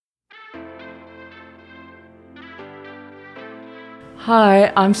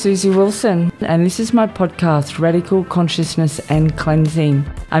Hi, I'm Susie Wilson, and this is my podcast, Radical Consciousness and Cleansing,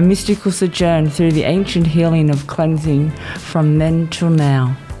 a mystical sojourn through the ancient healing of cleansing from then till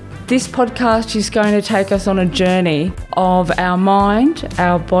now. This podcast is going to take us on a journey of our mind,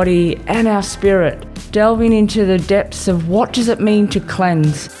 our body, and our spirit, delving into the depths of what does it mean to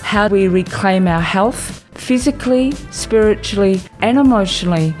cleanse, how do we reclaim our health, physically, spiritually, and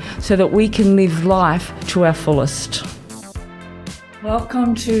emotionally, so that we can live life to our fullest.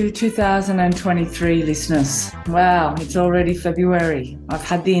 Welcome to 2023, listeners. Wow, it's already February. I've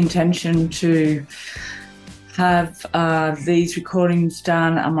had the intention to have these recordings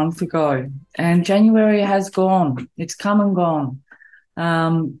done a month ago, and January has gone. It's come and gone.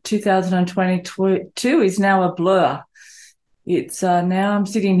 2022 is now a blur. It's now I'm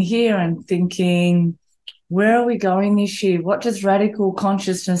sitting here and thinking, where are we going this year? What does radical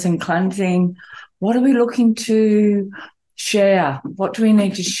consciousness and cleansing, what are we looking to share? What do we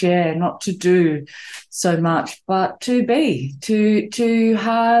need to share? Not to do so much, but to be, to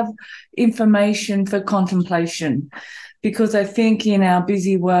have information for contemplation. Because I think in our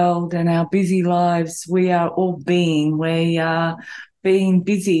busy world and our busy lives, we are being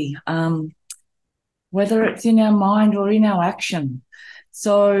busy, whether it's in our mind or in our action.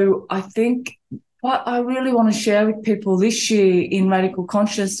 So I think what I really want to share with people this year in radical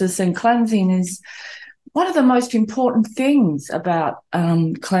consciousness and cleansing is one of the most important things about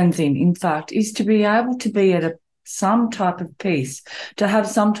cleansing, in fact, is to be able to be at some type of peace, to have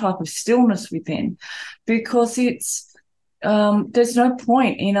some type of stillness within, because it's there's no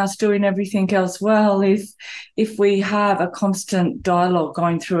point in us doing everything else well if we have a constant dialogue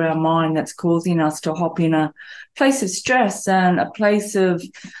going through our mind that's causing us to hop in a place of stress and a place of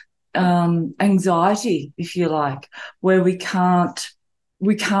anxiety, if you like, where we can't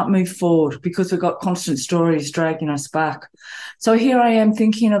move forward because we've got constant stories dragging us back. So here I am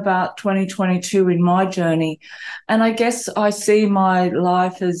thinking about 2022 in my journey, and I guess I see my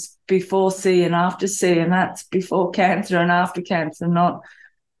life as before C and after C, and that's before cancer and after cancer, not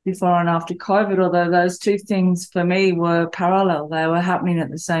before and after COVID, although those two things for me were parallel. They were happening at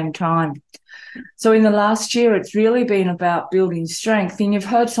the same time. So in the last year, it's really been about building strength. And you've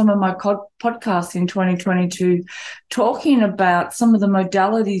heard some of my podcasts in 2022 talking about some of the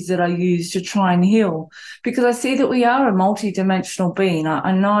modalities that I use to try and heal, because I see that we are a multidimensional being.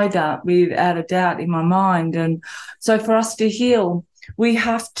 I know that without a doubt in my mind. And so for us to heal, we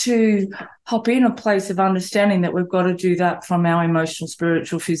have to hop in a place of understanding that we've got to do that from our emotional,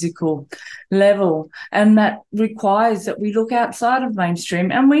 spiritual, physical level. And that requires that we look outside of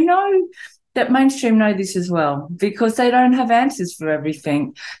mainstream. And we know that mainstream know this as well, because they don't have answers for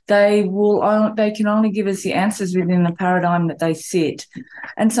everything. They can only give us the answers within the paradigm that they sit.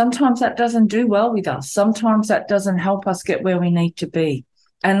 And sometimes that doesn't do well with us. Sometimes that doesn't help us get where we need to be,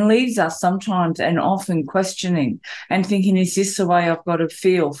 and leaves us sometimes and often questioning and thinking, is this the way I've got to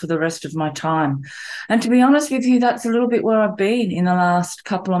feel for the rest of my time? And to be honest with you, that's a little bit where I've been in the last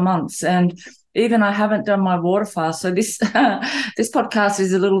couple of months. And even I haven't done my water fast. So this podcast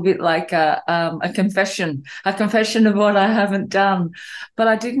is a little bit like a confession of what I haven't done. But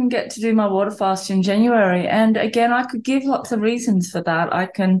I didn't get to do my water fast in January. And again, I could give lots of reasons for that. I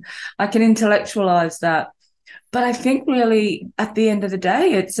can intellectualize that. But I think really at the end of the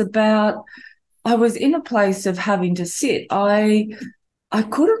day, it's about, I was in a place of having to sit. I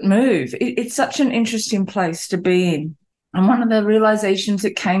couldn't move. It's such an interesting place to be in. And one of the realizations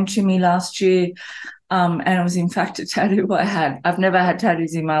that came to me last year, and it was in fact a tattoo I had. I've never had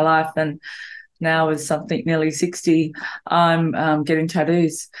tattoos in my life, and now as something nearly 60, I'm getting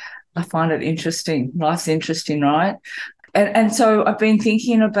tattoos. I find it interesting. Life's interesting, right? And so I've been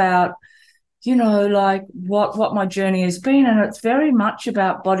thinking about, like what my journey has been, and it's very much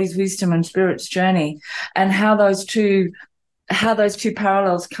about body's wisdom and spirit's journey, and how those two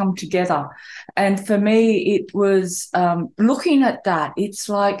parallels come together. And for me, it was looking at that. It's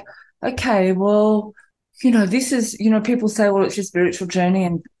like, okay, well, this is, people say, well, it's your spiritual journey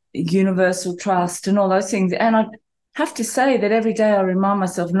and universal trust and all those things. And I have to say that every day I remind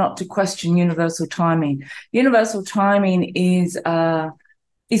myself not to question universal timing. Universal timing is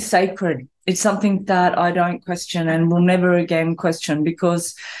sacred. It's something that I don't question and will never again question,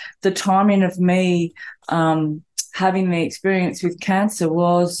 because the timing of me having the experience with cancer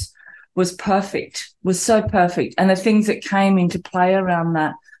was perfect, was so perfect. And the things that came into play around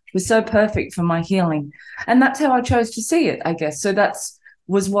that was so perfect for my healing. And that's how I chose to see it, I guess. So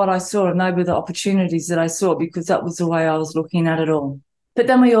was what I saw, and they were the opportunities that I saw, because that was the way I was looking at it all. But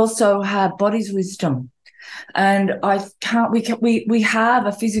then we also have body's wisdom. And I can't, we have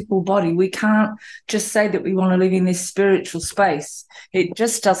a physical body. We can't just say that we want to live in this spiritual space. It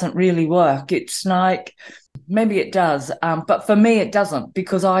just doesn't really work. It's like, maybe it does, but for me it doesn't,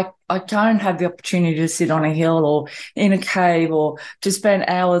 because I don't have the opportunity to sit on a hill or in a cave or to spend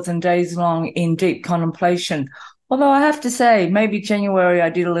hours and days long in deep contemplation. Although I have to say, maybe January I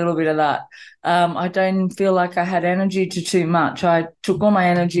did a little bit of that. I don't feel like I had energy to too much. I took all my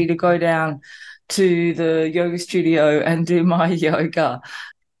energy to go down to the yoga studio and do my yoga.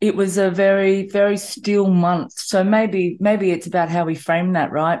 It was a very, very still month. So maybe it's about how we frame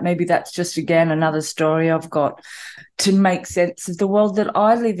that, right? Maybe that's just, again, another story I've got to make sense of the world that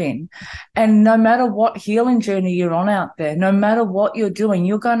I live in. And no matter what healing journey you're on out there, no matter what you're doing,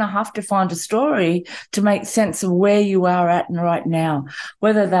 you're going to have to find a story to make sense of where you are at right now,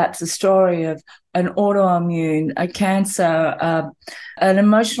 whether that's a story of an autoimmune, a cancer, an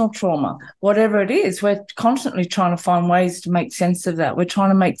emotional trauma, whatever it is. We're constantly trying to find ways to make sense of that. We're trying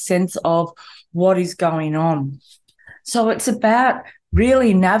to make sense of what is going on. So it's about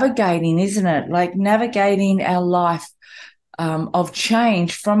really navigating, isn't it? Like navigating our life of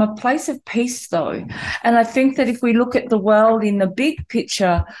change from a place of peace, though. And I think that if we look at the world in the big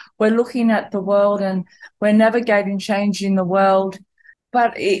picture, we're looking at the world and we're navigating change in the world.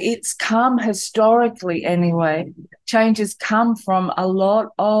 But it's come historically anyway. Change has come from a lot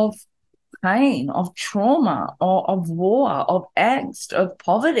of pain, of trauma, of war, of angst, of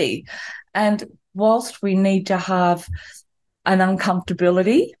poverty. And whilst we need to have an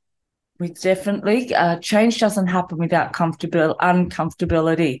uncomfortability, we definitely, change doesn't happen without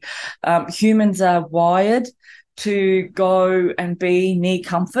uncomfortability. Humans are wired to go and be near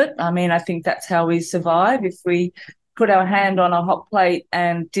comfort. I mean, I think that's how we survive. If we put our hand on a hot plate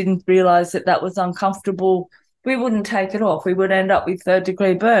and didn't realize that that was uncomfortable, we wouldn't take it off. We would end up with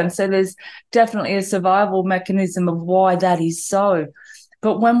third-degree burns. So there's definitely a survival mechanism of why that is so.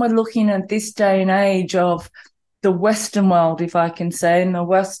 But when we're looking at this day and age of the Western world, if I can say, in the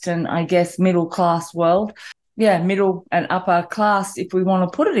Western, I guess, middle-class world, middle and upper class, if we want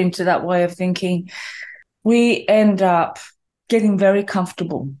to put it into that way of thinking, we end up getting very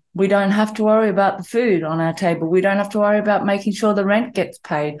comfortable. We don't have to worry about the food on our table. We don't have to worry about making sure the rent gets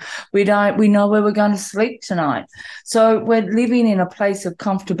paid. We know where we're going to sleep tonight. So we're living in a place of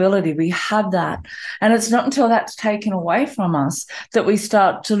comfortability. We have that. And it's not until that's taken away from us that we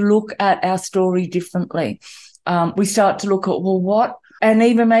start to look at our story differently. We start to look at, well, what, and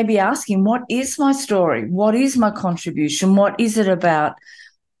even maybe asking, what is my story? What is my contribution? What is it about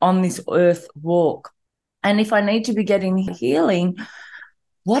on this earth walk? And if I need to be getting healing,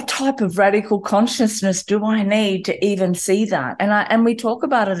 what type of radical consciousness do I need to even see that? And we talk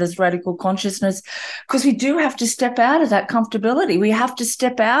about it as radical consciousness because we do have to step out of that comfortability. We have to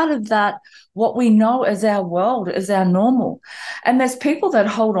step out of that, what we know as our world, as our normal. And there's people that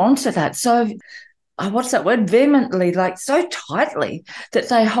hold on to that. So what's that word? Vehemently, like so tightly, that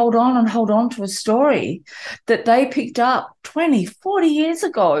they hold on to a story that they picked up 20, 40 years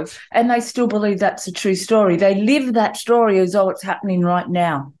ago, and they still believe that's a true story. They live that story as though it's happening right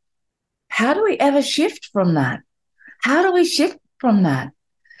now. How do we ever shift from that? How do we shift from that?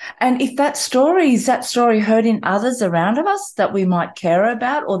 And if that story is that story hurting others around of us that we might care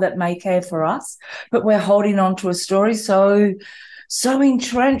about or that may care for us, but we're holding on to a story so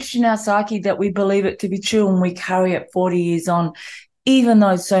entrenched in our psyche that we believe it to be true and we carry it 40 years on, even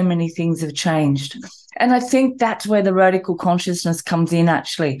though so many things have changed. And I think that's where the radical consciousness comes in,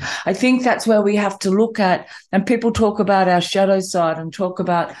 actually. I think that's where we have to look at, and people talk about our shadow side and talk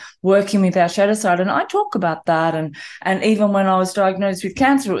about working with our shadow side. And I talk about that. And even when I was diagnosed with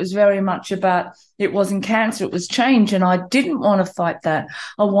cancer, it was very much about, it wasn't cancer, it was change. And I didn't want to fight that.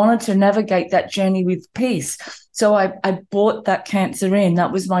 I wanted to navigate that journey with peace. So I brought that cancer in.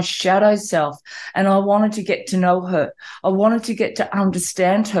 That was my shadow self. And I wanted to get to know her. I wanted to get to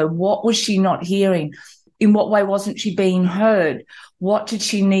understand her. What was she not hearing? In what way wasn't she being heard? What did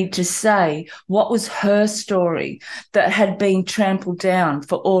she need to say? What was her story that had been trampled down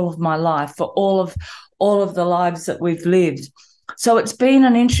for all of my life, for all of the lives that we've lived? So it's been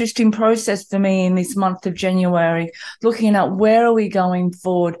an interesting process for me in this month of January, looking at where are we going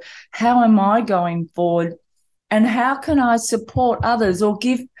forward? How am I going forward? And how can I support others or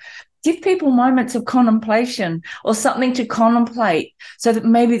give people moments of contemplation or something to contemplate so that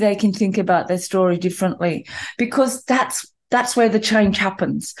maybe they can think about their story differently? Because that's where the change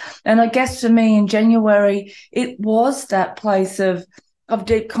happens. And I guess for me in January, it was that place of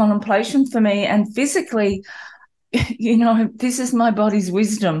deep contemplation for me. And physically, this is my body's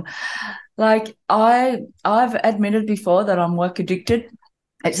wisdom. Like I've admitted before that I'm work addicted.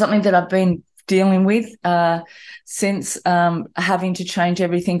 It's something that I've been dealing with since having to change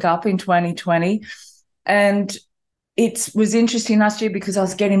everything up in 2020. And it was interesting last year because I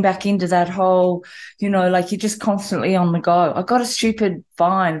was getting back into that whole, like you're just constantly on the go. I got a stupid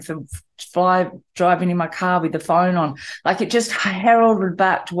fine for driving in my car with the phone on. Like it just heralded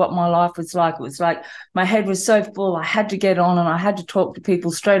back to what my life was like. It was like my head was so full. I had to get on and I had to talk to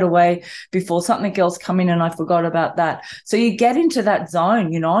people straight away before something else come in, and I forgot about that. So you get into that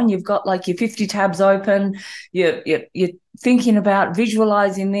zone, and you've got like your 50 tabs open. You're thinking about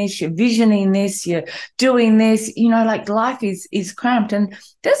visualizing this, you're visioning this, you're doing this, like life is cramped, and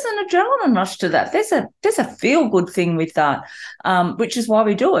there's an adrenaline rush to that. There's a feel good thing with that, which is why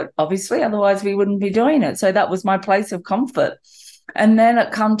we do it, obviously, otherwise we wouldn't be doing it. So that was my place of comfort. And then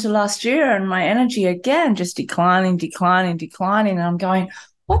it come to last year and my energy again just declining. And I'm going,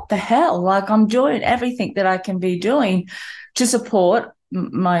 what the hell? Like I'm doing everything that I can be doing to support.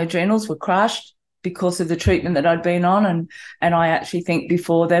 My adrenals were crushed because of the treatment that I'd been on. And I actually think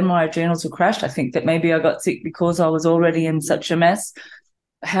before then my adrenals were crashed. I think that maybe I got sick because I was already in such a mess.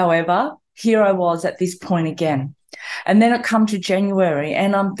 However, here I was at this point again. And then it come to January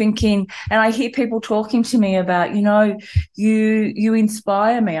and I'm thinking, and I hear people talking to me about, you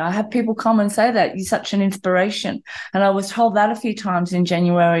inspire me. I have people come and say that you're such an inspiration. And I was told that a few times in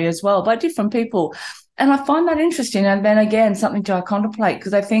January as well by different people. And I find that interesting. And then again, something to contemplate,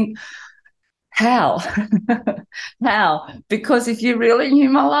 because I think, how? How? Because if you really knew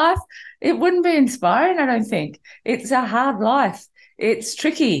my life, it wouldn't be inspiring, I don't think. It's a hard life. It's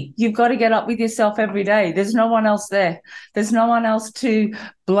tricky. You've got to get up with yourself every day. There's no one else there. There's no one else to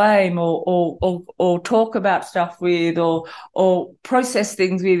blame or talk about stuff with or process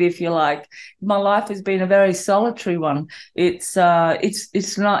things with, if you like. My life has been a very solitary one. It's been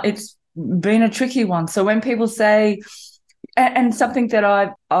a tricky one. So when people say, and something that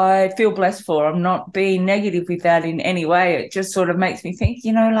I feel blessed for, I'm not being negative with that in any way. It just sort of makes me think,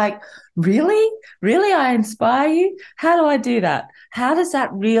 like, really I inspire you? How do I do that? How does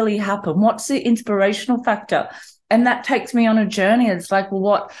that really happen? What's the inspirational factor? And that takes me on a journey. It's like,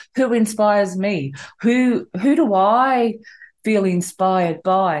 well, who inspires me? Who do I feel inspired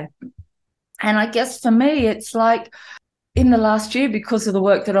by? And I guess for me, it's like, in the last year, because of the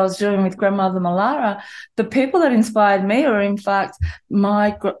work that I was doing with Grandmother Malara, the people that inspired me are, in fact,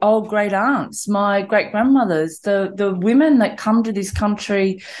 my old great aunts, my great grandmothers, the women that come to this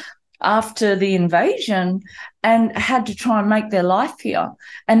country after the invasion and had to try and make their life here.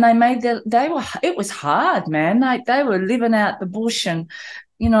 And it was hard, man. They were living out the bush and,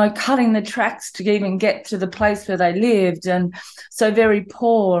 cutting the tracks to even get to the place where they lived, and so very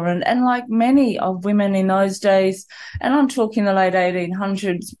poor. And like many of women in those days, and I'm talking the late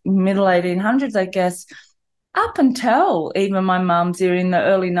 1800s, middle 1800s, I guess, up until even my mum's era in the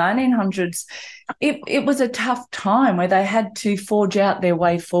early 1900s, it was a tough time where they had to forge out their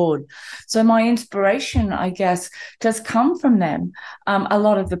way forward. So my inspiration, I guess, does come from them. A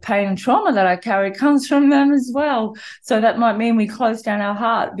lot of the pain and trauma that I carry comes from them as well. So that might mean we close down our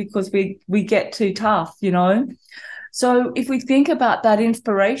heart because we get too tough, So if we think about that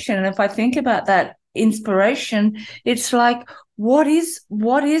inspiration, and if I think about that inspiration, it's like, what is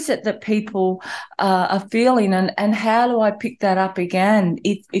it that people are feeling, and how do I pick that up again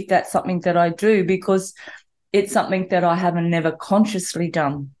if that's something that I do, because it's something that I haven't never consciously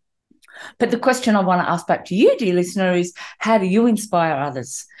done. But the question I want to ask back to you, dear listener, is how do you inspire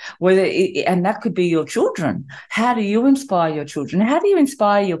others? And that could be your children. How do you inspire your children? How do you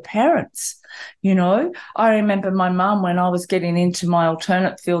inspire your parents? I remember my mum, when I was getting into my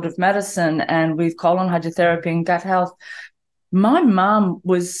alternate field of medicine and with colon hydrotherapy and gut health, my mum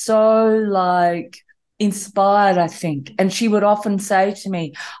was so inspired, I think. And she would often say to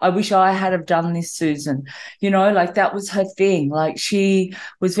me, I wish I had have done this, Susan. That was her thing. Like she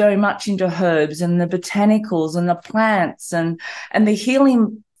was very much into herbs and the botanicals and the plants and the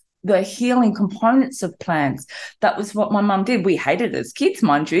healing components of plants. That was what my mum did. We hated it as kids,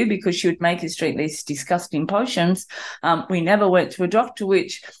 mind you, because she would make us drink these disgusting potions. We never went to a doctor,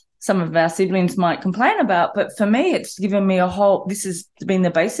 which some of our siblings might complain about, but for me, it's given me this has been the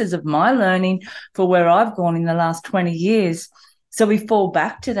basis of my learning for where I've gone in the last 20 years. So we fall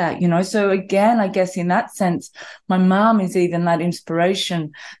back to that, So again, I guess in that sense, my mum is even that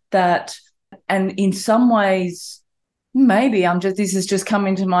inspiration that, and in some ways, maybe this is just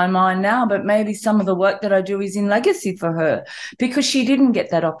coming to my mind now, but maybe some of the work that I do is in legacy for her, because she didn't get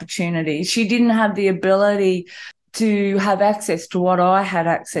that opportunity. She didn't have the ability to have access to what I had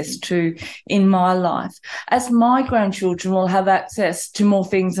access to in my life, as my grandchildren will have access to more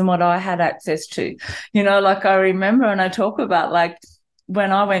things than what I had access to. I remember, and I talk about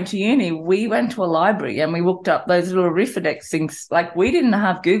when I went to uni, we went to a library and we looked up those little Rolodex things. Like, we didn't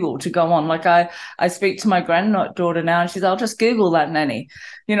have Google to go on. Like, I speak to my granddaughter now and she's, I'll just Google that, Nanny.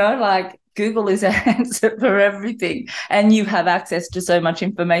 You know, like, Google is an answer for everything, and you have access to so much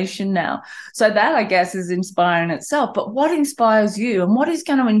information now. So that, I guess, is inspiring itself. But what inspires you, and what is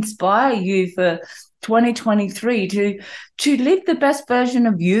going to inspire you for 2023 to live the best version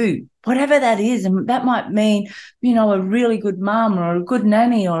of you, whatever that is? And that might mean, you know, a really good mum or a good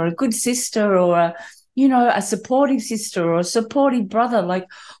nanny or a good sister or a supportive sister or a supportive brother. Like,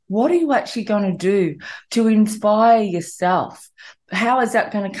 what are you actually going to do to inspire yourself? How is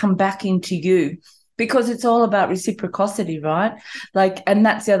that going to come back into you? Because it's all about reciprocity, right? Like, and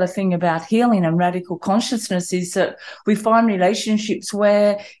that's the other thing about healing and radical consciousness, is that we find relationships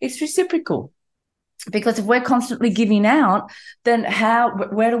where it's reciprocal. Because if we're constantly giving out, then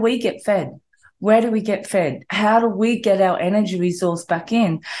where do we get fed? Where do we get fed? How do we get our energy resource back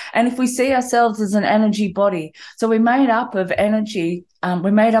in? And if we see ourselves as an energy body, so we're made up of energy, we're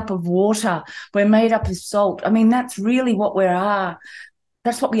made up of water, we're made up of salt. I mean, that's really what we are.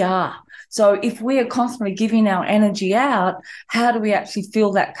 That's what we are. So if we are constantly giving our energy out, how do we actually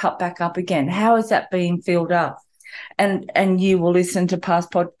fill that cup back up again? How is that being filled up? And you will listen to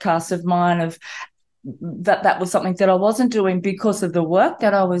past podcasts of mine of that was something that I wasn't doing because of the work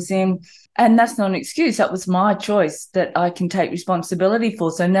that I was in. And that's not an excuse. That was my choice that I can take responsibility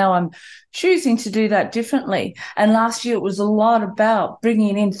for. So now I'm choosing to do that differently. And last year it was a lot about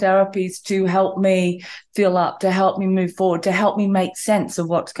bringing in therapies to help me fill up, to help me move forward, to help me make sense of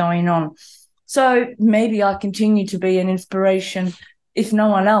what's going on. So maybe I continue to be an inspiration, if no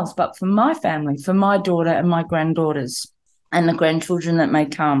one else, but for my family, for my daughter and my granddaughters and the grandchildren that may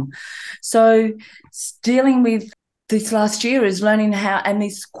come. So dealing with this last year is learning how, and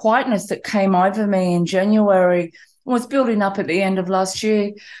this quietness that came over me in January was building up at the end of last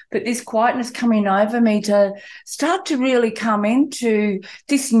year, but this quietness coming over me to start to really come into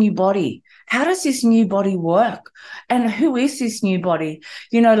this new body. How does this new body work? And who is this new body?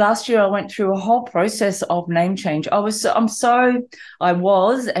 You know, last year I went through a whole process of name change. I was,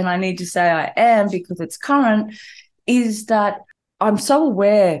 and I need to say I am because it's current, is that I'm so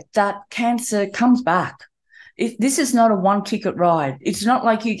aware that cancer comes back. This is not a one-ticket ride. It's not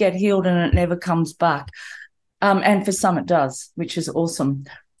like you get healed and it never comes back. And for some it does, which is awesome.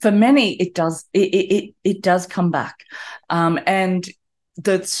 For many, it does. It does come back. And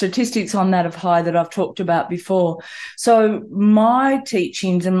the statistics on that are high that I've talked about before. So my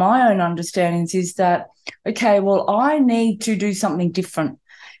teachings and my own understandings is that, okay, well, I need to do something different.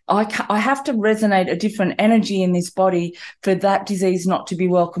 I have to resonate a different energy in this body for that disease not to be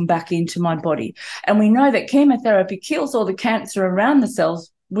welcomed back into my body. And we know that chemotherapy kills all the cancer around the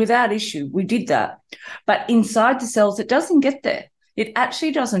cells without issue. We did that. But inside the cells, it doesn't get there. It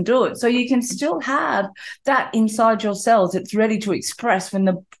actually doesn't do it. So you can still have that inside your cells. It's ready to express when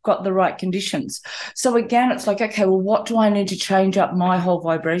they've got the right conditions. So again, it's like, okay, well, what do I need to change up my whole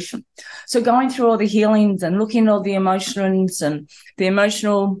vibration? So going through all the healings and looking at all the emotions and the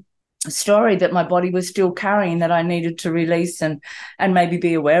emotional story that my body was still carrying that I needed to release and maybe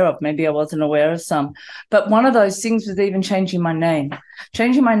be aware of. Maybe I wasn't aware of some. But one of those things was even changing my name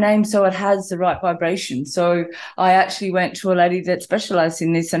so it has the right vibration. So I actually went to a lady that specialized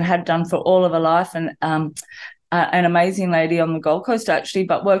in this and had done for all of her life, and an amazing lady on the Gold Coast actually,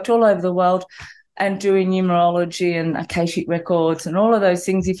 but worked all over the world and doing numerology and Akashic records and all of those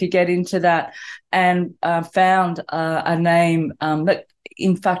things if you get into that, and found a name that,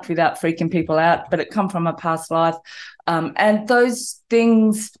 in fact, without freaking people out, but it come from a past life. And those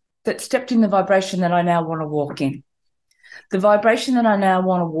things that stepped in the vibration that I now want to walk in. The vibration that I now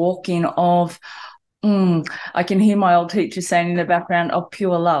want to walk in of, I can hear my old teacher saying in the background, of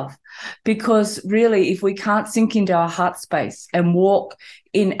pure love. Because really, if we can't sink into our heart space and walk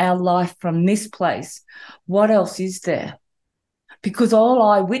in our life from this place, what else is there? Because all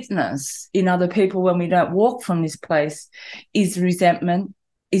I witness in other people when we don't walk from this place is resentment,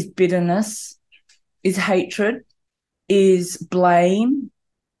 is bitterness, is hatred, is blame,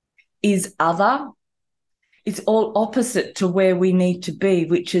 is other. It's all opposite to where we need to be,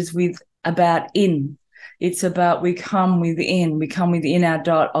 which is about in. It's about we come within our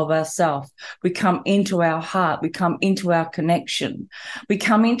dot of ourself. We come into our heart. We come into our connection. We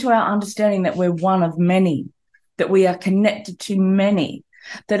come into our understanding that we're one of many, that we are connected to many,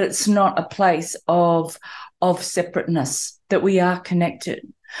 that it's not a place of separateness, that we are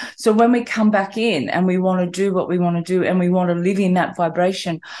connected. So when we come back in and we want to do what we want to do and we want to live in that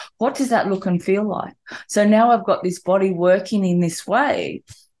vibration, what does that look and feel like? So now I've got this body working in this way.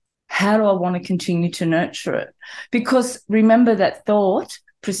 How do I want to continue to nurture it? Because remember that thought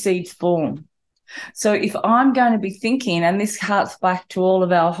precedes form. So if I'm going to be thinking, and this harks back to all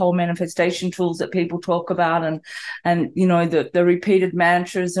of our whole manifestation tools that people talk about, and you know, the repeated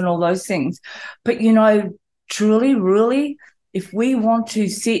mantras and all those things, but you know, truly, really, if we want to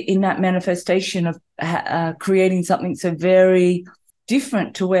sit in that manifestation of creating something so very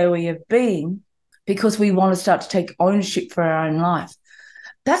different to where we have been, because we want to start to take ownership for our own life,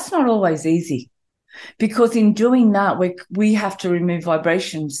 that's not always easy. Because in doing that, we have to remove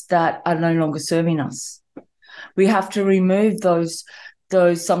vibrations that are no longer serving us. We have to remove those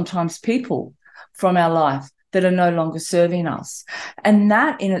sometimes people from our life that are no longer serving us. And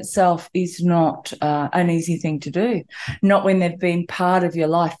that in itself is not an easy thing to do, not when they've been part of your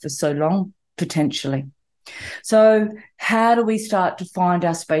life for so long, potentially. So how do we start to find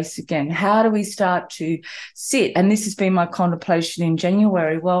our space again? How do we start to sit? And this has been my contemplation in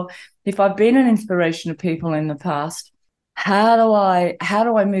January. Well, if I've been an inspiration to people in the past, how do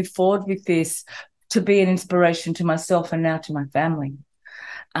I move forward with this to be an inspiration to myself and now to my family?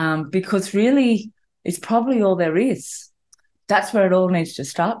 Because really, it's probably all there is. That's where it all needs to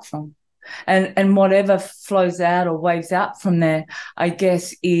start from. And whatever flows out or waves out from there, I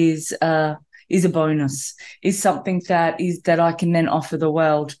guess, is a bonus, is something that I can then offer the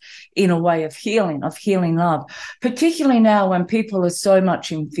world in a way of healing love, particularly now when people are so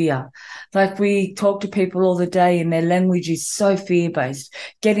much in fear. Like, we talk to people all the day and their language is so fear-based,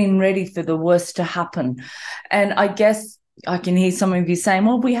 getting ready for the worst to happen. And I guess I can hear some of you saying,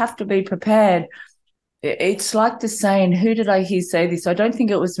 well, we have to be prepared. It's like the saying, who did I hear say this? I don't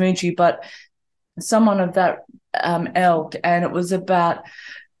think it was Muji, but someone of that ilk, and it was about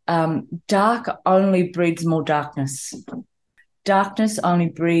dark only breeds more darkness. Darkness only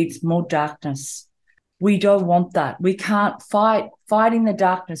breeds more darkness. We don't want that. We can't fight. Fighting the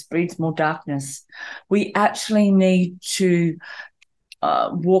darkness breeds more darkness. We actually need to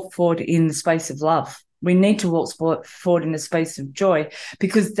walk forward in the space of love. We need to walk forward in the space of joy,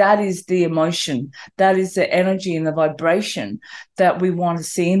 because that is the emotion, that is the energy and the vibration that we want to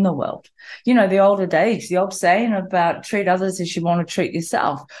see in the world. You know, the old adage, the old saying about treat others as you want to treat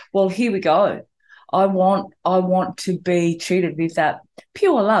yourself. Well, here we go. I want to be treated with that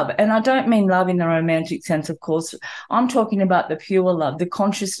pure love. And I don't mean love in the romantic sense, of course. I'm talking about the pure love, the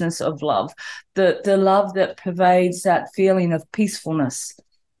consciousness of love, the love that pervades that feeling of peacefulness,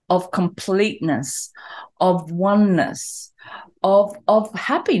 of completeness, of oneness, of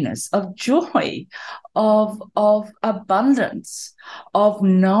happiness, of joy, of abundance, of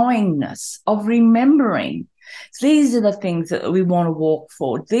knowingness, of remembering. These are the things that we want to walk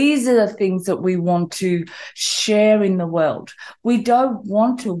forward. These are the things that we want to share in the world. We don't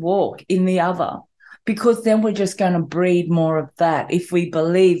want to walk in the other, because then we're just going to breed more of that if we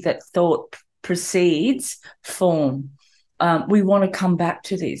believe that thought precedes form. We want to come back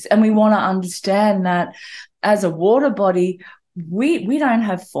to this, and we want to understand that as a water body, we don't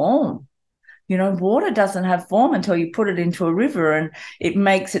have form. You know, water doesn't have form until you put it into a river, and it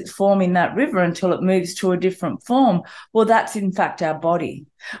makes its form in that river until it moves to a different form. Well, that's in fact our body.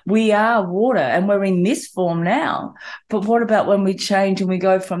 We are water, and we're in this form now. But what about when we change and we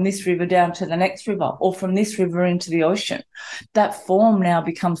go from this river down to the next river, or from this river into the ocean? That form now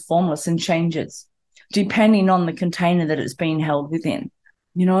becomes formless and changes, depending on the container that it's being held within,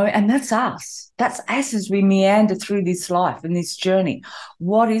 you know, and that's us. That's us as we meander through this life and this journey.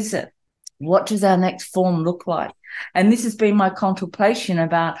 What is it? What does our next form look like? And this has been my contemplation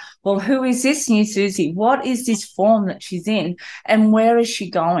about, well, who is this new Susie? What is this form that she's in? And where is she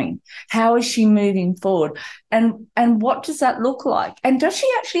going? How is she moving forward? And what does that look like? And does she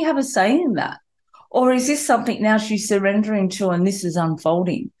actually have a say in that? Or is this something now she's surrendering to and this is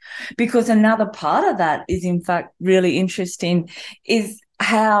unfolding? Because another part of that is, in fact, really interesting, is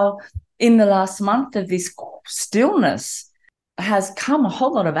how in the last month of this stillness has come a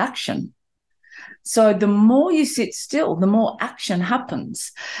whole lot of action. So the more you sit still, the more action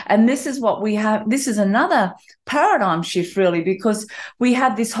happens. And this is what we have. This is another paradigm shift, really, because we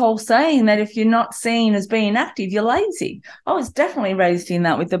have this whole saying that if you're not seen as being active, you're lazy. I was definitely raised in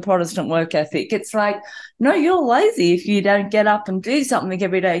that with the Protestant work ethic. It's like, no, you're lazy if you don't get up and do something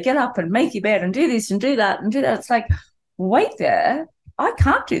every day. Get up and make your bed and do this and do that and do that. It's like, wait there. I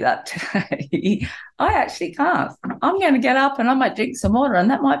can't do that today. I actually can't. I'm going to get up and I might drink some water, and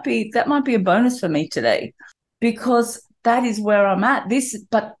that might be a bonus for me today, because that is where I'm at.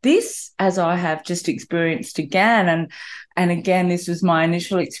 This, as I have just experienced again, and again, this was my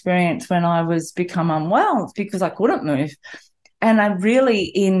initial experience when I was become unwell. It's because I couldn't move. And I really,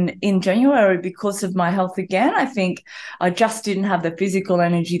 in January, because of my health again, I think I just didn't have the physical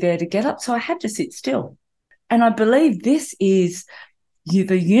energy there to get up. So I had to sit still. And I believe this is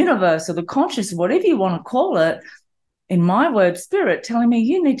the universe or the conscious, whatever you want to call it, in my word, spirit, telling me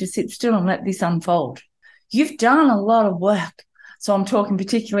you need to sit still and let this unfold. You've done a lot of work. So I'm talking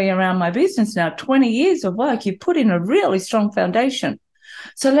particularly around my business now, 20 years of work. You've put in a really strong foundation.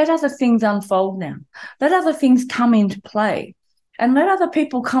 So let other things unfold now. Let other things come into play and let other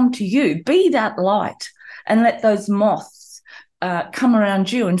people come to you. Be that light and let those moths come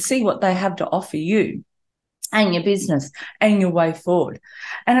around you and see what they have to offer you and your business and your way forward.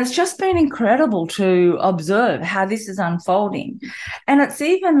 And it's just been incredible to observe how this is unfolding. And it's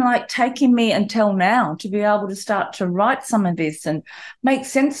even like taking me until now to be able to start to write some of this and make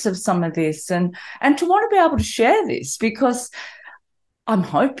sense of some of this and to want to be able to share this, because I'm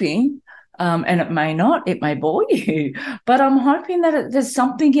hoping, and it may not, it may bore you, but I'm hoping that there's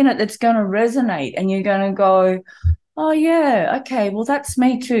something in it that's going to resonate and you're going to go, oh, yeah, okay, well, that's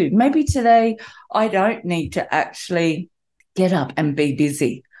me too. Maybe today I don't need to actually get up and be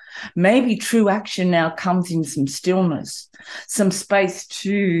busy. Maybe true action now comes in some stillness, some space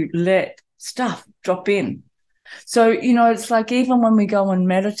to let stuff drop in. So, it's like even when we go and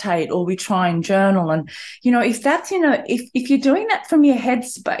meditate or we try and journal and, if that's if you're doing that from your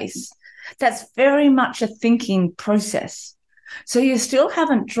headspace, that's very much a thinking process. So you still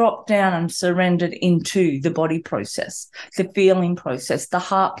haven't dropped down and surrendered into the body process, the feeling process, the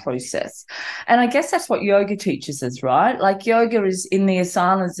heart process. And I guess that's what yoga teaches us, right? Like yoga is in the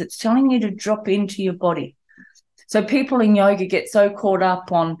asanas, it's telling you to drop into your body. So people in yoga get so caught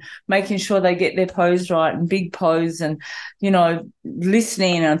up on making sure they get their pose right and big pose and,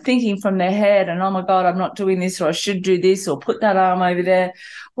 listening and thinking from their head and, oh, my God, I'm not doing this or I should do this or put that arm over there.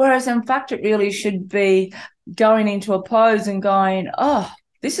 Whereas, in fact, it really should be going into a pose and going, oh,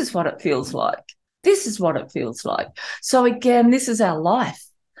 this is what it feels like. This is what it feels like. So, again, this is our life.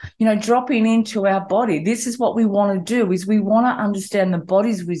 Dropping into our body. This is what we want to do, is we want to understand the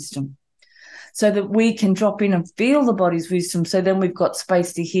body's wisdom, so that we can drop in and feel the body's wisdom. So then we've got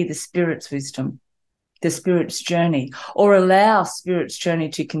space to hear the spirit's wisdom, the spirit's journey, or allow spirit's journey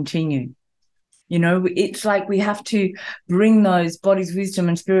to continue. It's like we have to bring those body's wisdom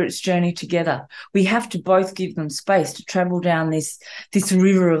and spirit's journey together. We have to both give them space to travel down this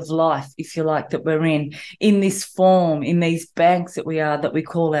river of life, if you like, that we're in this form, in these banks that we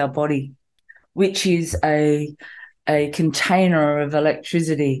call our body, which is a container of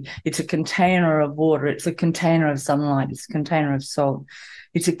electricity. It's a container of water. It's a container of sunlight. It's a container of salt.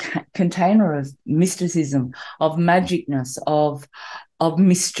 It's a container of mysticism, of magicness, of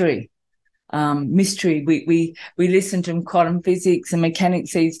mystery. Mystery. We listen to quantum physics and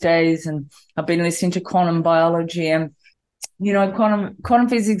mechanics these days, and I've been listening to quantum biology, and quantum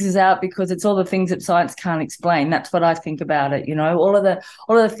physics is out because it's all the things that science can't explain. That's what I think about it. All of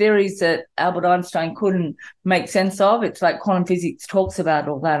the theories that Albert Einstein couldn't make sense of, it's like quantum physics talks about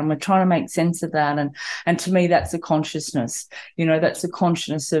all that, and we're trying to make sense of that. And to me, that's the consciousness. That's the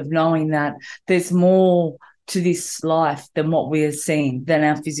consciousness of knowing that there's more to this life than what we are seeing, than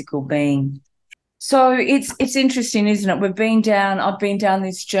our physical being. So it's interesting, isn't it? I've been down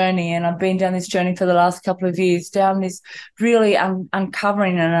this journey, and I've been down this journey for the last couple of years, down this really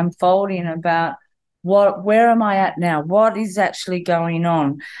uncovering and unfolding about where am I at now? What is actually going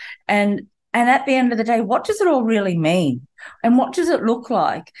on? And at the end of the day, what does it all really mean? And what does it look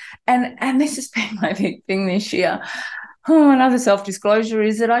like? And this has been my big thing this year. Oh, another self-disclosure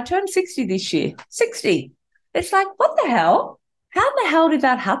is that I turned 60 this year. 60. It's like, what the hell? How the hell did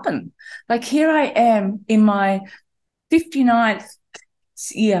that happen? Like, here I am in my 59th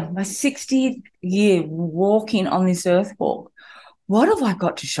year, my 60th year, walking on this earth walk. What have I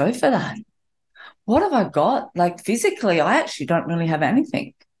got to show for that? What have I got? Like, physically, I actually don't really have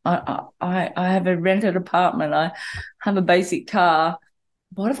anything. I have a rented apartment. I have a basic car.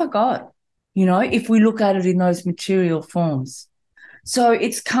 What have I got? If we look at it in those material forms. So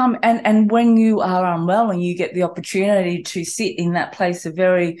it's come, and when you are unwell and you get the opportunity to sit in that place of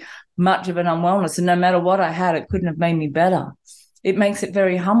very much of an unwellness, and no matter what I had, it couldn't have made me better. It makes it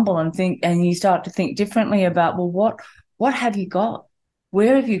very humble, and you start to think differently about, well, what have you got?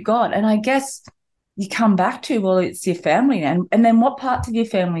 Where have you got? And I guess you come back to, well, it's your family. And then what parts of your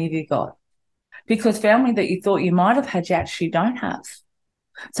family have you got? Because family that you thought you might have had, you actually don't have.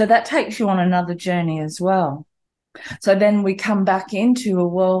 So that takes you on another journey as well. So then we come back into,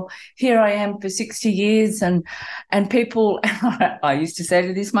 well, here I am for 60 years and people, I used to say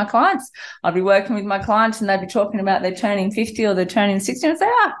to this, my clients, I'd be working with my clients and they'd be talking about they're turning 50 or they're turning 60, and I'd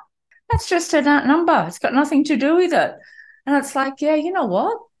say, that's just a number. It's got nothing to do with it. And it's like, yeah, you know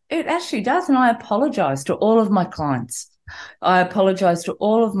what? It actually does. And I apologize to all of my clients. I apologize to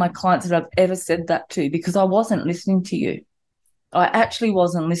all of my clients that I've ever said that to, because I wasn't listening to you. I actually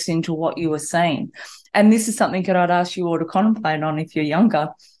wasn't listening to what you were saying. And this is something that I'd ask you all to contemplate on if you're younger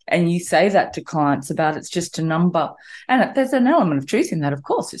and you say that to clients about it's just a number. And there's an element of truth in that. Of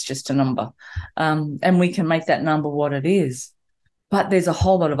course, it's just a number. And we can make that number what it is. But there's a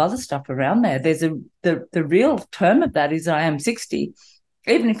whole lot of other stuff around there. There's the real term of that is I am 60.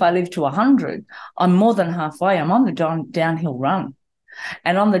 Even if I live to 100, I'm more than halfway. I'm on the downhill run.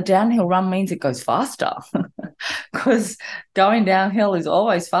 And on the downhill run means it goes faster, because going downhill is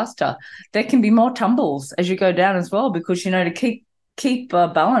always faster. There can be more tumbles as you go down as well, because, to keep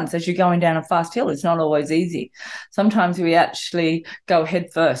balance as you're going down a fast hill, it's not always easy. Sometimes we actually go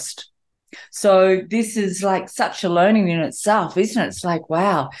head first. So this is like such a learning in itself, isn't it? It's like,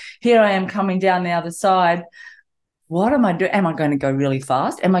 wow, here I am coming down the other side. What am I doing? Am I going to go really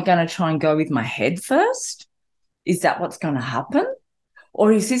fast? Am I going to try and go with my head first? Is that what's going to happen?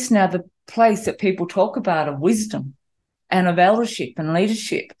 Or is this now the place that people talk about of wisdom and of eldership and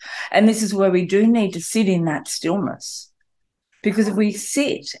leadership? And this is where we do need to sit in that stillness. Because if we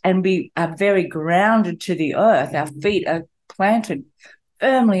sit and we are very grounded to the earth, our feet are planted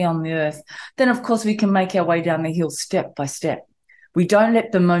firmly on the earth, then of course we can make our way down the hill step by step. We don't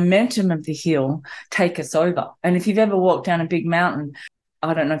let the momentum of the hill take us over. And if you've ever walked down a big mountain,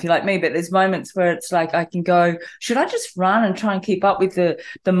 I don't know if you're like me, but there's moments where it's like I can go, should I just run and try and keep up with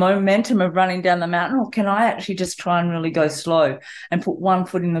the momentum of running down the mountain, or can I actually just try and really go slow and put one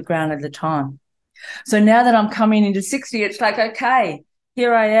foot in the ground at a time? So now that I'm coming into 60, it's like, okay,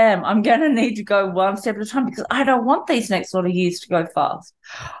 here I am. I'm going to need to go one step at a time, because I don't want these next lot of years to go fast.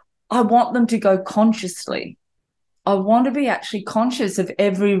 I want them to go consciously. I want to be actually conscious of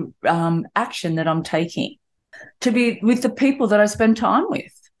every action that I'm taking, to be with the people that I spend time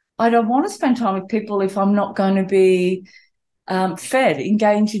with. I don't want to spend time with people if I'm not going to be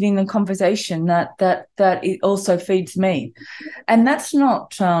engaged in the conversation that it also feeds me. And that's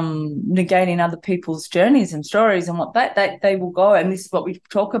not negating other people's journeys and stories and what they will go. And this is what we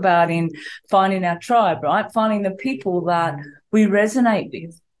talk about in finding our tribe, right? Finding the people that we resonate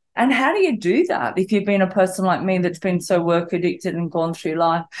with. And how do you do that if you've been a person like me that's been so work addicted and gone through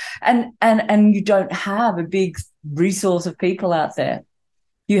life, and you don't have a big resource of people out there?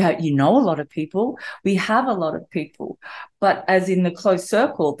 You know a lot of people. We have a lot of people, but as in the close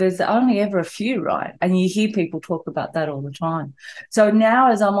circle, there's only ever a few, right? And you hear people talk about that all the time. So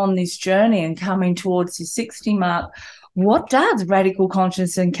now, as I'm on this journey and coming towards the 60 mark, what does radical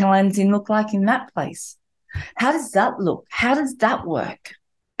consciousness and cleansing look like in that place? How does that look? How does that work?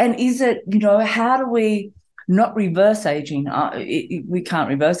 And is it, how do we not reverse aging? We can't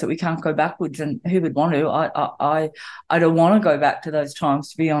reverse it. We can't go backwards. And who would want to? I don't want to go back to those times,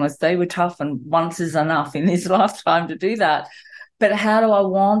 to be honest. They were tough, and once is enough in this lifetime to do that. But how do I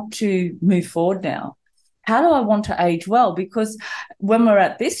want to move forward now? How do I want to age well? Because when we're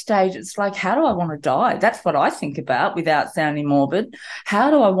at this stage, it's like, how do I want to die? That's what I think about, without sounding morbid.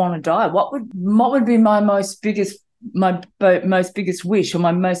 How do I want to die? What would be my most biggest wish, or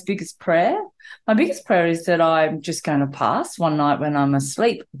my most biggest prayer? My biggest prayer is that I'm just going to pass one night when I'm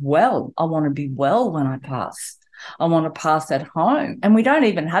asleep well. I want to be well when I pass. I want to pass at home. And we don't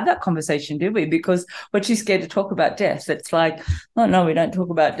even have that conversation, do we? Because we're too scared to talk about death. It's like, oh, no, we don't talk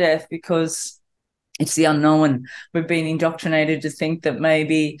about death because it's the unknown. We've been indoctrinated to think that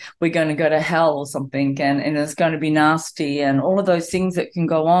maybe we're going to go to hell or something, and it's going to be nasty, and all of those things that can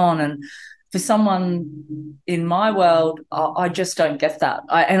go on. And for someone in my world, I just don't get that.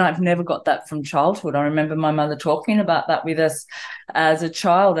 And I've never got that from childhood. I remember my mother talking about that with us as a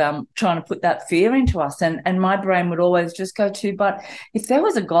child, trying to put that fear into us. And my brain would always just go to, but if there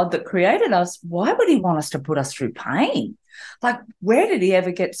was a God that created us, why would he want us to put us through pain? Like, where did he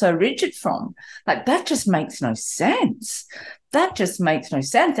ever get so rigid from? Like, that just makes no sense. That just makes no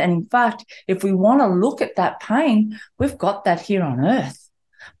sense. And in fact, if we want to look at that pain, we've got that here on earth.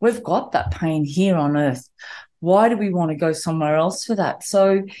 We've got that pain here on earth. Why do we want to go somewhere else for that?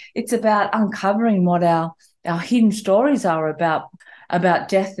 So it's about uncovering what our hidden stories are about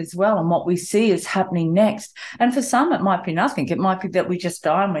death as well, and what we see is happening next. And for some, it might be nothing. It might be that we just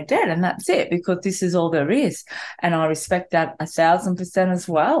die and we're dead, and that's it, because this is all there is. And I respect that 1,000% as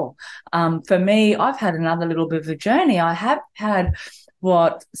well. For me, I've had another little bit of a journey. I have had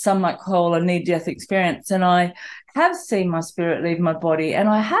what some might call a near-death experience, and I have seen my spirit leave my body, and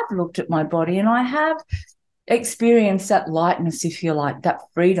I have looked at my body, and I have experienced that lightness, if you like, that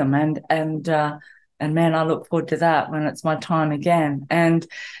freedom, and man, I look forward to that when it's my time again. And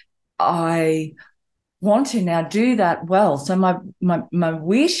I want to now do that well. So my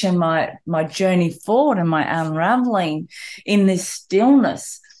wish and my journey forward and my unraveling in this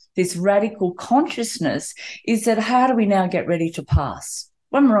stillness, this radical consciousness, is that how do we now get ready to pass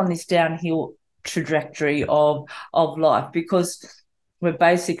when we're on this downhill trajectory of life? Because we're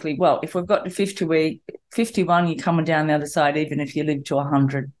basically, well, if we've got to 51, you're coming down the other side, even if you live to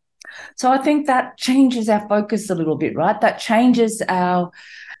 100. So I think that changes our focus a little bit, right? That changes our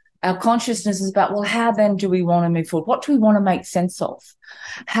consciousness is about, well, how then do we want to move forward? What do we want to make sense of?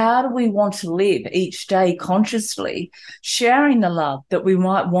 How do we want to live each day consciously, sharing the love that we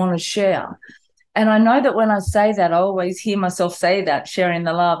might want to share? And I know that when I say that, I always hear myself say that, sharing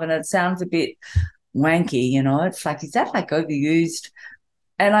the love, and it sounds a bit wanky, you know? It's like, is that like overused?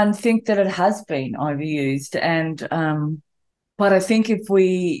 And I think that it has been overused. But I think if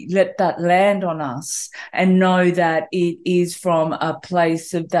we let that land on us and know that it is from a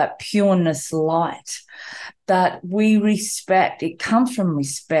place of that pureness light, that we respect, it comes from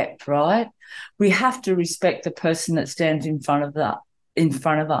respect, right? We have to respect the person that stands in front of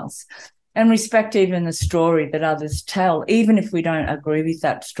us, and respect even the story that others tell, even if we don't agree with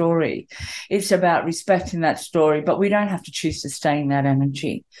that story. It's about respecting that story, but we don't have to choose to stay in that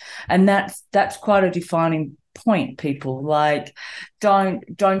energy. And that's quite a defining point, people. Like, don't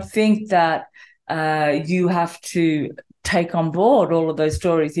think that you have to take on board all of those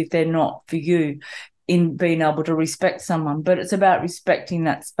stories if they're not for you, in being able to respect someone. But it's about respecting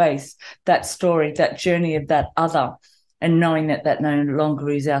that space, that story, that journey of that other, and knowing that that no longer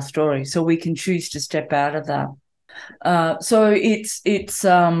is our story, so we can choose to step out of that. So it's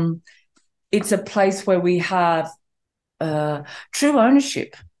a place where we have true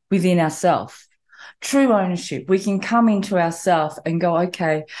ownership within ourselves. True ownership. We can come into ourselves and go,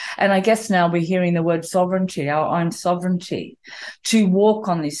 okay. And I guess now we're hearing the word sovereignty, our own sovereignty, to walk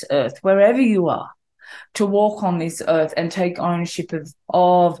on this earth, wherever you are, to walk on this earth and take ownership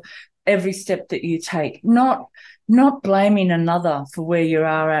of every step that you take, not blaming another for where you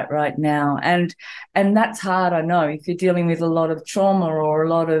are at right now. And that's hard, I know, if you're dealing with a lot of trauma or a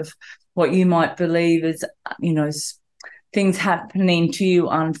lot of what you might believe is, you know, things happening to you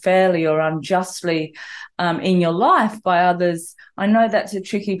unfairly or unjustly in your life by others. I know that's a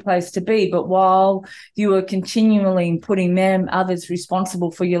tricky place to be, but while you are continually putting others responsible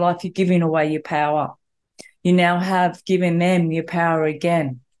for your life, you're giving away your power. You now have given them your power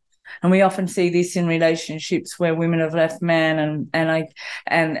again. And we often see this in relationships where women have left men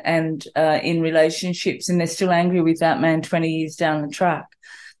and in relationships, and they're still angry with that man 20 years down the track.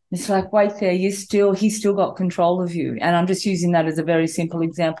 It's like, wait there, he's still got control of you. And I'm just using that as a very simple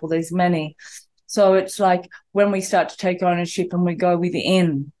example. There's many. So it's like when we start to take ownership and we go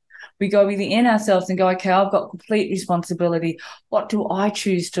within ourselves and go, okay, I've got complete responsibility. What do I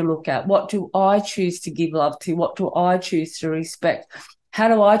choose to look at? What do I choose to give love to? What do I choose to respect? How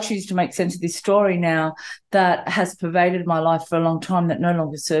do I choose to make sense of this story now that has pervaded my life for a long time that no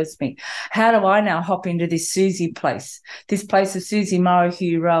longer serves me? How do I now hop into this Susie place, this place of Susie Murray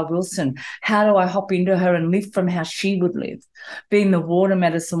Wilson? How do I hop into her and live from how she would live, being the water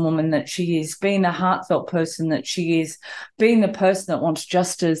medicine woman that she is, being the heartfelt person that she is, being the person that wants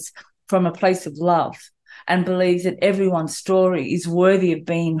justice from a place of love and believes that everyone's story is worthy of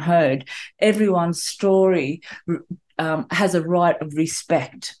being heard. Everyone's story has a right of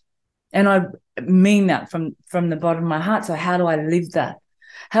respect. And I mean that from the bottom of my heart. So how do I live that?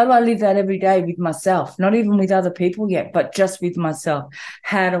 How do I live that every day with myself? Not even with other people yet, but just with myself.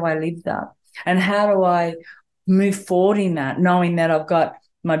 How do I live that? And how do I move forward in that, knowing that I've got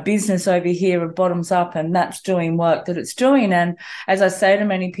my business over here, it bottoms up, and that's doing work that it's doing. And as I say to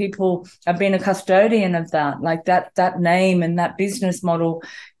many people, I've been a custodian of that. Like that name and that business model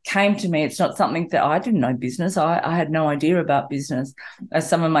came to me. It's not something that I didn't know business. I had no idea about business, as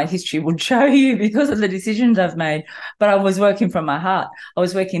some of my history would show you, because of the decisions I've made. But I was working from my heart. I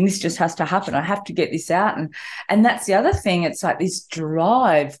was working, this just has to happen. I have to get this out. And that's the other thing. It's like this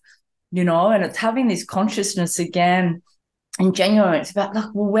drive, you know, and it's having this consciousness again. In January, it's about,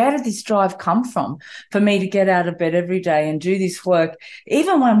 like, well, where did this drive come from for me to get out of bed every day and do this work,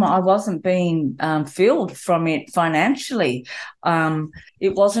 even when I wasn't being filled from it financially?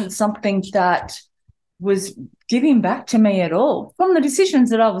 It wasn't something that was giving back to me at all from the decisions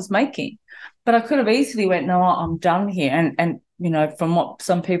that I was making. But I could have easily went, no, I'm done here. And you know, from what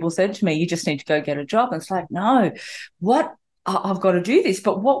some people said to me, you just need to go get a job. And it's like, no, what? I've got to do this.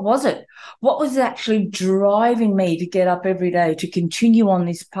 But what was it? What was actually driving me to get up every day, to continue on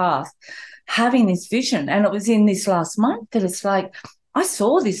this path, having this vision? And it was in this last month that it's like, I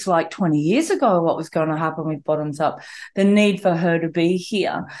saw this like 20 years ago, what was going to happen with Bottoms Up, the need for her to be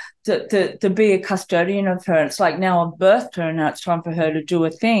here, to be a custodian of her. It's like now I've birthed her and now it's time for her to do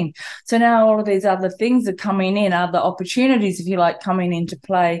a thing. So now all of these other things are coming in, other opportunities, if you like, coming into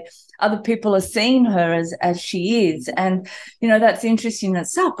play. Other people are seeing her as she is. And, that's interesting in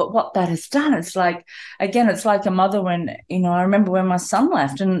itself. But what that has done, it's like, again, it's like a mother when, I remember when my son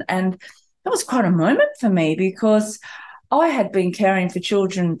left and that was quite a moment for me because I had been caring for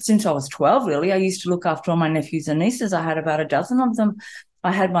children since I was 12, really. I used to look after all my nephews and nieces. I had about a dozen of them.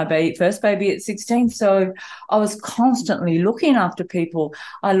 I had my first baby at 16, so I was constantly looking after people.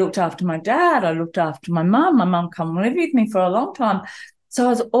 I looked after my dad. I looked after my mum. My mum come live with me for a long time. So I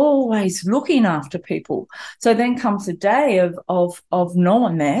was always looking after people. So then comes the day of no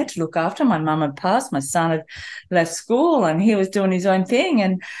one there to look after. My mum had passed. My son had left school and he was doing his own thing.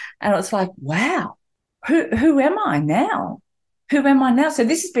 And it was like, wow. Who am I now? Who am I now? So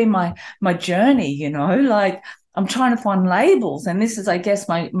this has been my journey, like I'm trying to find labels. And this is, I guess,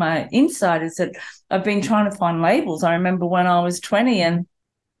 my insight is that I've been trying to find labels. I remember when I was 20 and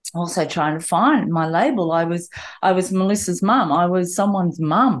also trying to find my label. I was Melissa's mum. I was someone's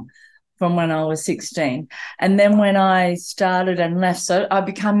mum from when I was 16. And then when I started and left, so I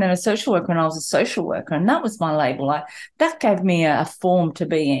became then a social worker and I was a social worker. And that was my label. That gave me a form to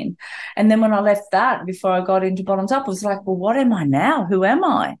be in. And then when I left that, before I got into Bottoms Up, it was like, well, what am I now? Who am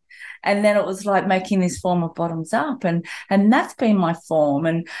I? And then it was like making this form of Bottoms Up. And that's been my form.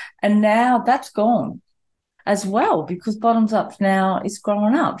 And now that's gone as well because Bottoms Up now is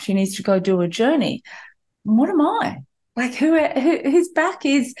growing up. She needs to go do a journey. And what am I? Like whose back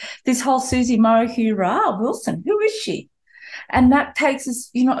is this whole Susie Murray-Hugh Wilson? Who is she? And that takes us,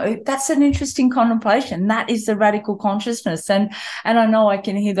 that's an interesting contemplation. That is the radical consciousness. And I know I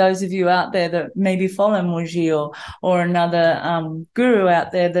can hear those of you out there that maybe follow Muji or another guru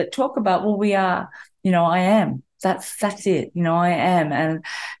out there that talk about, well, we are, I am. That's it. I am.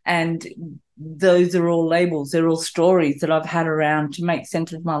 And those are all labels. They're all stories that I've had around to make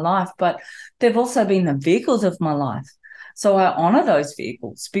sense of my life. But they've also been the vehicles of my life. So I honor those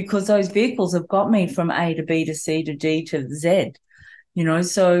vehicles because those vehicles have got me from A to B to C to D to Z,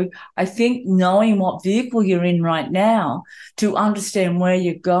 So I think knowing what vehicle you're in right now to understand where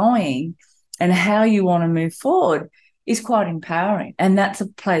you're going and how you want to move forward is quite empowering. And that's a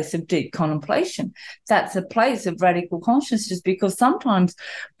place of deep contemplation. That's a place of radical consciousness because sometimes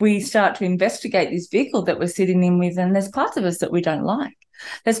we start to investigate this vehicle that we're sitting in with and there's parts of us that we don't like.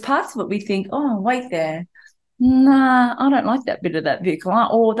 There's parts of it we think, oh, wait there. Nah, I don't like that bit of that vehicle.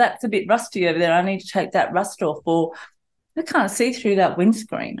 Or that's a bit rusty over there. I need to take that rust off. Or I can't see through that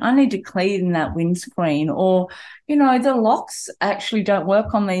windscreen. I need to clean that windscreen. Or, the locks actually don't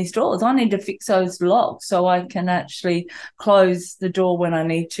work on these doors. I need to fix those locks so I can actually close the door when I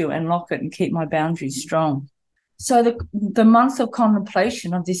need to and lock it and keep my boundaries strong. So the month of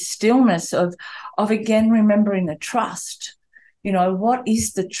contemplation of this stillness of again remembering the trust. What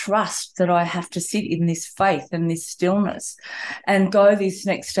is the trust that I have to sit in this faith and this stillness and go this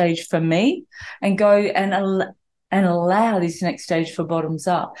next stage for me and go and allow this next stage for Bottoms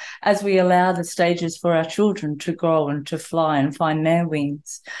Up as we allow the stages for our children to grow and to fly and find their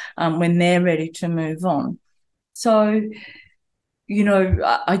wings when they're ready to move on. So,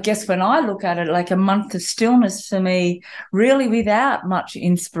 I guess when I look at it, like a month of stillness for me, really without much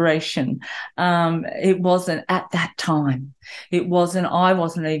inspiration, it wasn't at that time. I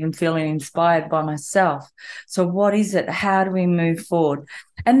wasn't even feeling inspired by myself. So what is it? How do we move forward?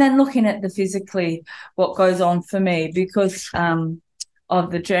 And then looking at the physically, what goes on for me, because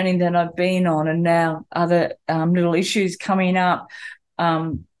of the journey that I've been on and now other little issues coming up,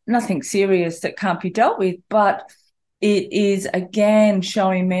 nothing serious that can't be dealt with, but it is, again,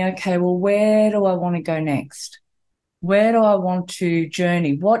 showing me, okay, well, where do I want to go next? Where do I want to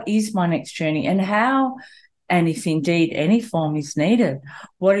journey? What is my next journey? And how, and if indeed any form is needed,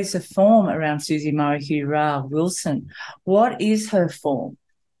 what is the form around Susie Murray-Hugh Wilson? What is her form?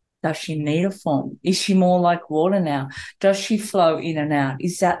 Does she need a form? Is she more like water now? Does she flow in and out?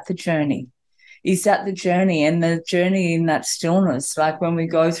 Is that the journey? Is that the journey? And the journey in that stillness, like when we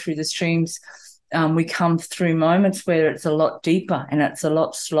go through the streams, we come through moments where it's a lot deeper and it's a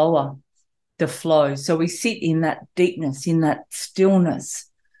lot slower, the flow. So we sit in that deepness, in that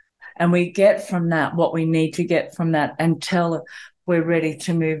stillness, and we get from that what we need to get from that until we're ready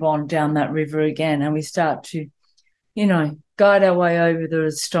to move on down that river again. And we start to, guide our way over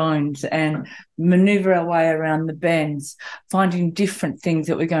the stones and maneuver our way around the bends, finding different things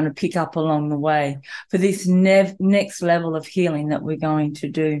that we're going to pick up along the way for this next level of healing that we're going to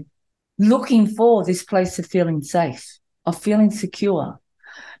do. Looking for this place of feeling safe. of feeling secure.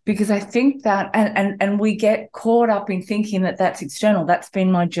 Because I think that, and we get caught up in thinking that that's external. That's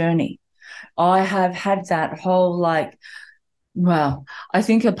been my journey. I have had that whole well, I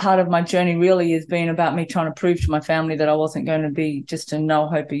think a part of my journey really has been about me trying to prove to my family that I wasn't going to be just a no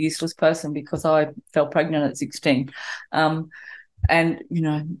hope, a useless person because I fell pregnant at 16. And,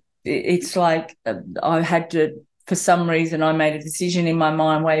 it's like I had to, for some reason, I made a decision in my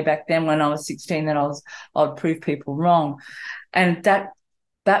mind way back then when I was 16 that I would prove people wrong. And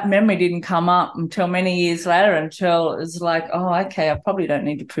that memory didn't come up until many years later, until it was like, oh, okay, I probably don't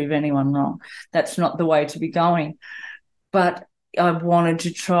need to prove anyone wrong. That's not the way to be going. But I wanted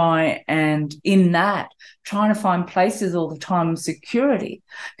to try and trying to find places all the time of security,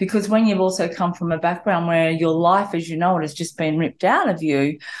 because when you've also come from a background where your life as you know it has just been ripped out of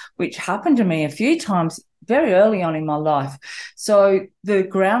you, which happened to me a few times very early on in my life. So the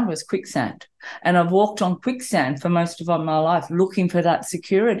ground was quicksand. And I've walked on quicksand for most of my life looking for that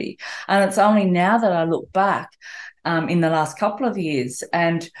security. And it's only now that I look back in the last couple of years,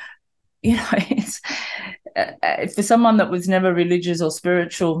 and, it's for someone that was never religious or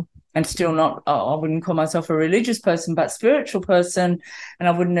spiritual, and still not, I wouldn't call myself a religious person, but spiritual person, and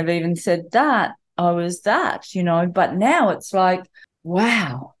I wouldn't have even said that I was that, but now it's like,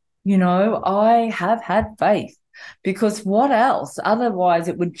 wow, I have had faith. Because what else? Otherwise,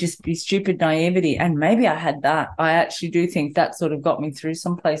 it would just be stupid naivety. And maybe I had that. I actually do think that sort of got me through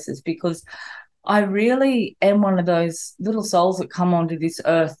some places, because I really am one of those little souls that come onto this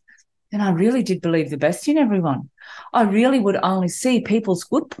earth. And I really did believe the best in everyone. I really would only see people's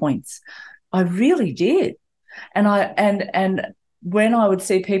good points. I really did. And when I would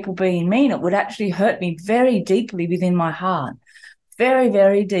see people being mean, it would actually hurt me very deeply within my heart. Very,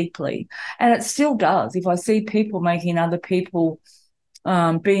 very deeply. And it still does. If I see people making other people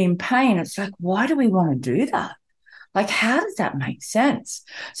be in pain, it's like, why do we want to do that? Like, how does that make sense?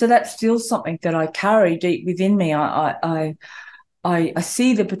 So that's still something that I carry deep within me. I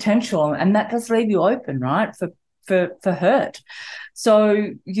see the potential, and that does leave you open, right, for hurt. So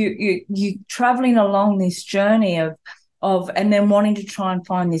you traveling along this journey of and then wanting to try and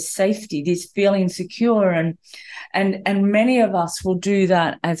find this safety, this feeling secure, and many of us will do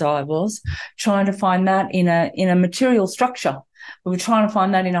that, as I was, trying to find that in a material structure. We were trying to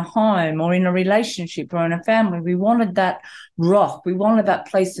find that in a home or in a relationship or in a family. We wanted that rock. We wanted that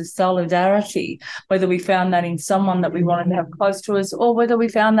place of solidarity, whether we found that in someone that we wanted to have close to us, or whether we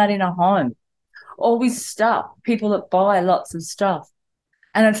found that in a home or with stuff, people that buy lots of stuff.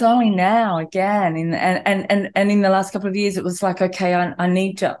 And it's only now again, and in the last couple of years, it was like, okay, I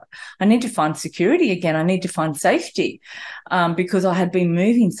need to find security again. I need to find safety, because I had been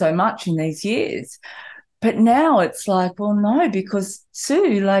moving so much in these years. But now it's like, well, no, because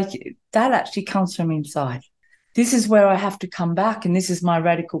Sue, like, that actually comes from inside. This is where I have to come back, and this is my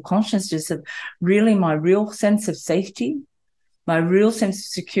radical consciousness of really my real sense of safety, my real sense of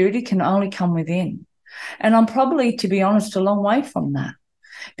security can only come within. And I'm probably, to be honest, a long way from that.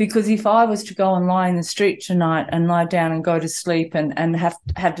 Because if I was to go and lie in the street tonight and lie down and go to sleep and have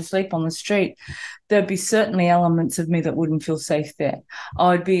to sleep on the street, there'd be certainly elements of me that wouldn't feel safe there.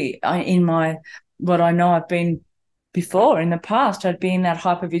 I'd be in what I know I've been before in the past, I'd be in that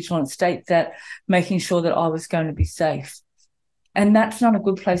hypervigilant state, that making sure that I was going to be safe. And that's not a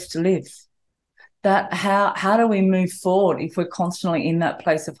good place to live. That how do we move forward if we're constantly in that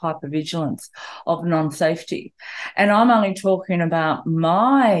place of hypervigilance, of non-safety? And I'm only talking about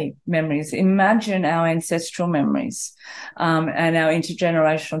my memories. Imagine our ancestral memories, and our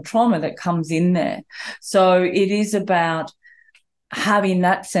intergenerational trauma that comes in there. So it is about having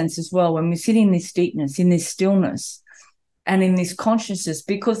that sense as well when we sit in this deepness, in this stillness, and in this consciousness,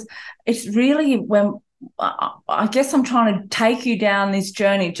 because it's really when I guess I'm trying to take you down this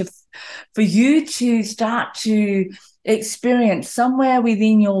journey for you to start to experience somewhere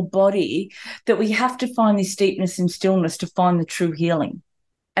within your body that we have to find this deepness and stillness to find the true healing.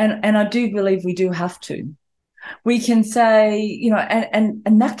 And I do believe we do have to. We can say,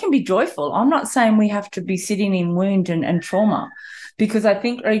 and that can be joyful. I'm not saying we have to be sitting in wound and trauma, because I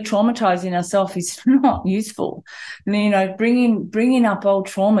think re-traumatizing ourselves is not useful. Bringing up old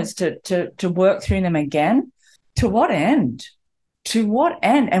traumas to work through them again, to what end? To what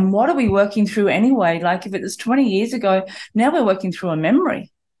end? And what are we working through anyway? Like, if it was 20 years ago, now we're working through a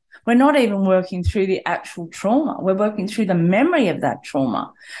memory. We're not even working through the actual trauma. We're working through the memory of that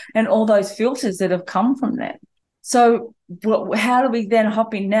trauma and all those filters that have come from that. So how do we then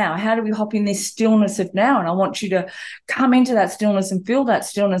hop in now? How do we hop in this stillness of now? And I want you to come into that stillness and feel that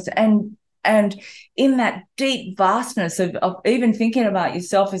stillness and And in that deep vastness of even thinking about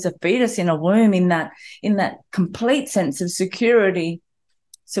yourself as a fetus in a womb, in that complete sense of security,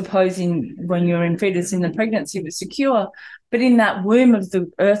 supposing when you're in fetus in the pregnancy was secure, but in that womb of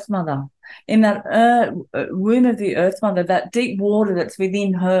the earth mother, in that womb of the earth mother, that deep water that's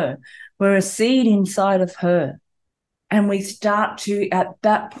within her, we're a seed inside of her. And we start to, at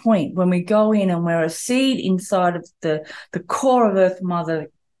that point, when we go in and we're a seed inside of the core of earth mother,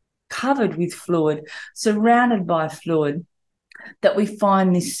 covered with fluid, surrounded by fluid, that we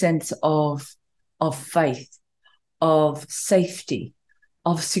find this sense of faith, of safety,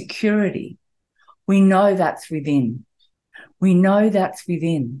 of security. We know that's within. We know that's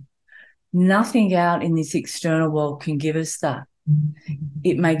within. Nothing out in this external world can give us that.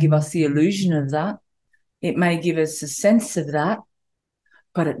 It may give us the illusion of that. It may give us a sense of that,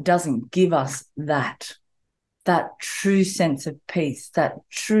 but it doesn't give us that true sense of peace, that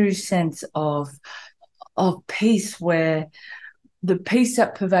true sense of peace, where the peace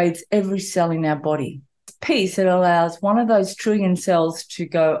that pervades every cell in our body. Peace that allows one of those trillion cells to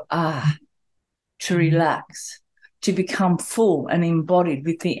go, to relax, to become full and embodied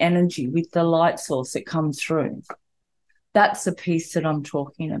with the energy, with the light source that comes through. That's the peace that I'm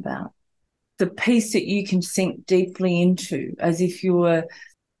talking about. The peace that you can sink deeply into, as if you were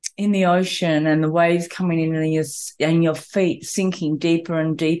in the ocean and the waves coming in and your feet sinking deeper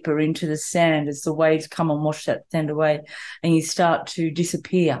and deeper into the sand as the waves come and wash that sand away, and you start to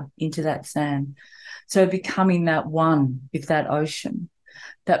disappear into that sand. So becoming that one with that ocean,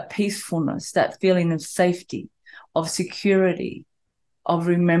 that peacefulness, that feeling of safety, of security, of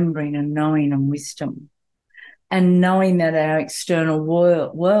remembering and knowing and wisdom, and knowing that our external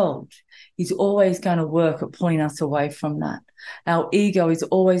world is always going to work at pulling us away from that. Our ego is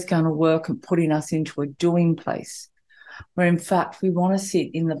always going to work at putting us into a doing place, where in fact we want to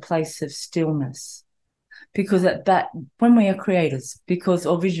sit in the place of stillness. Because at that, when we are creators,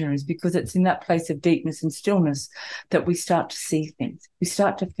 or visionaries, because it's in that place of deepness and stillness that we start to see things, we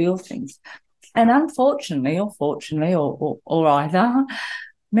start to feel things. And unfortunately, or fortunately, or either,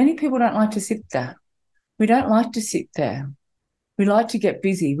 many people don't like to sit there. We don't like to sit there. We like to get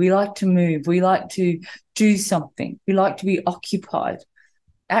busy. We like to move. We like to do something. We like to be occupied.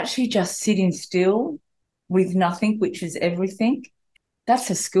 Actually just sitting still with nothing, which is everything, that's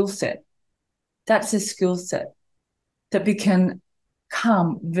a skill set. That's a skill set that can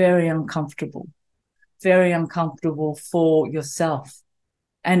become very uncomfortable for yourself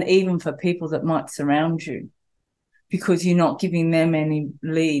and even for people that might surround you, because you're not giving them any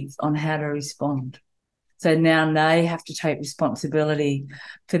leads on how to respond. So now they have to take responsibility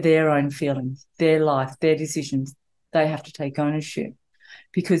for their own feelings, their life, their decisions. They have to take ownership,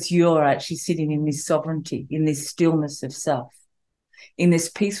 because you're actually sitting in this sovereignty, in this stillness of self, in this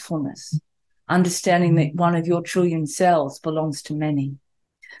peacefulness, understanding that one of your trillion cells belongs to many,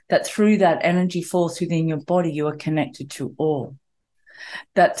 that through that energy force within your body, you are connected to all,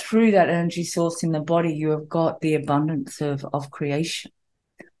 that through that energy source in the body, you have got the abundance of creation.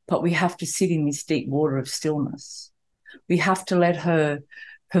 But we have to sit in this deep water of stillness. We have to let her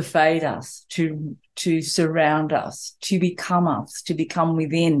pervade us, to surround us, to become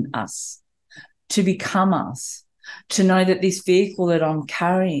within us, to become us, to know that this vehicle that I'm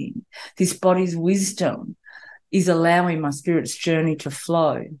carrying, this body's wisdom, is allowing my spirit's journey to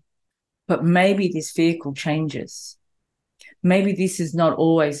flow. But maybe this vehicle changes. Maybe this is not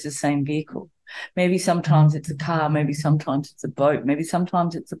always the same vehicle. Maybe sometimes it's a car, maybe sometimes it's a boat, maybe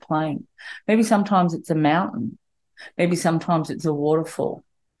sometimes it's a plane, maybe sometimes it's a mountain, maybe sometimes it's a waterfall,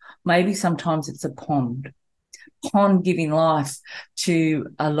 maybe sometimes it's a pond giving life to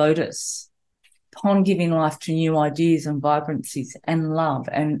a lotus, pond giving life to new ideas and vibrancies and love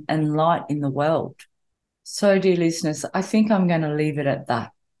and light in the world. So, dear listeners, I think I'm going to leave it at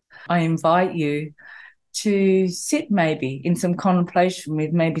that. I invite you to sit maybe in some contemplation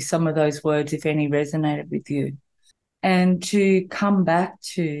with maybe some of those words, if any resonated with you, and to come back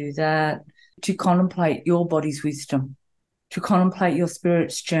to that, to contemplate your body's wisdom, to contemplate your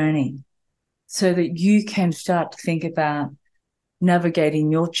spirit's journey, so that you can start to think about navigating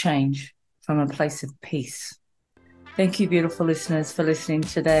your change from a place of peace. Thank you, beautiful listeners, for listening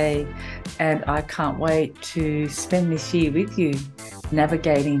today, and I can't wait to spend this year with you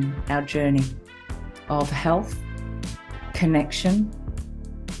navigating our journey of health, connection,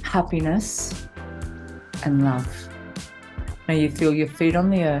 happiness, and love. May you feel your feet on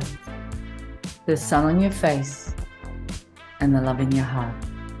the earth, the sun on your face, and the love in your heart.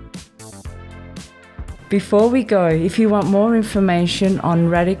 Before we go, if you want more information on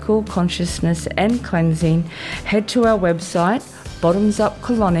radical consciousness and cleansing, head to our website,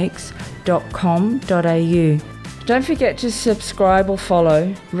 bottomsupcolonics.com Don't forget to subscribe or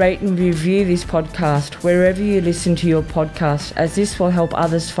follow, rate and review this podcast wherever you listen to your podcast, as this will help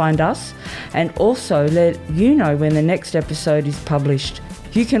others find us and also let you know when the next episode is published.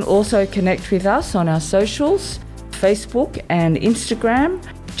 You can also connect with us on our socials, Facebook and Instagram.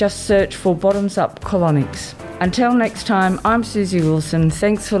 Just search for Bottoms Up Colonics. Until next time, I'm Susie Wilson.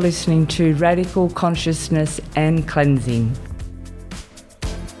 Thanks for listening to Radical Consciousness and Cleansing.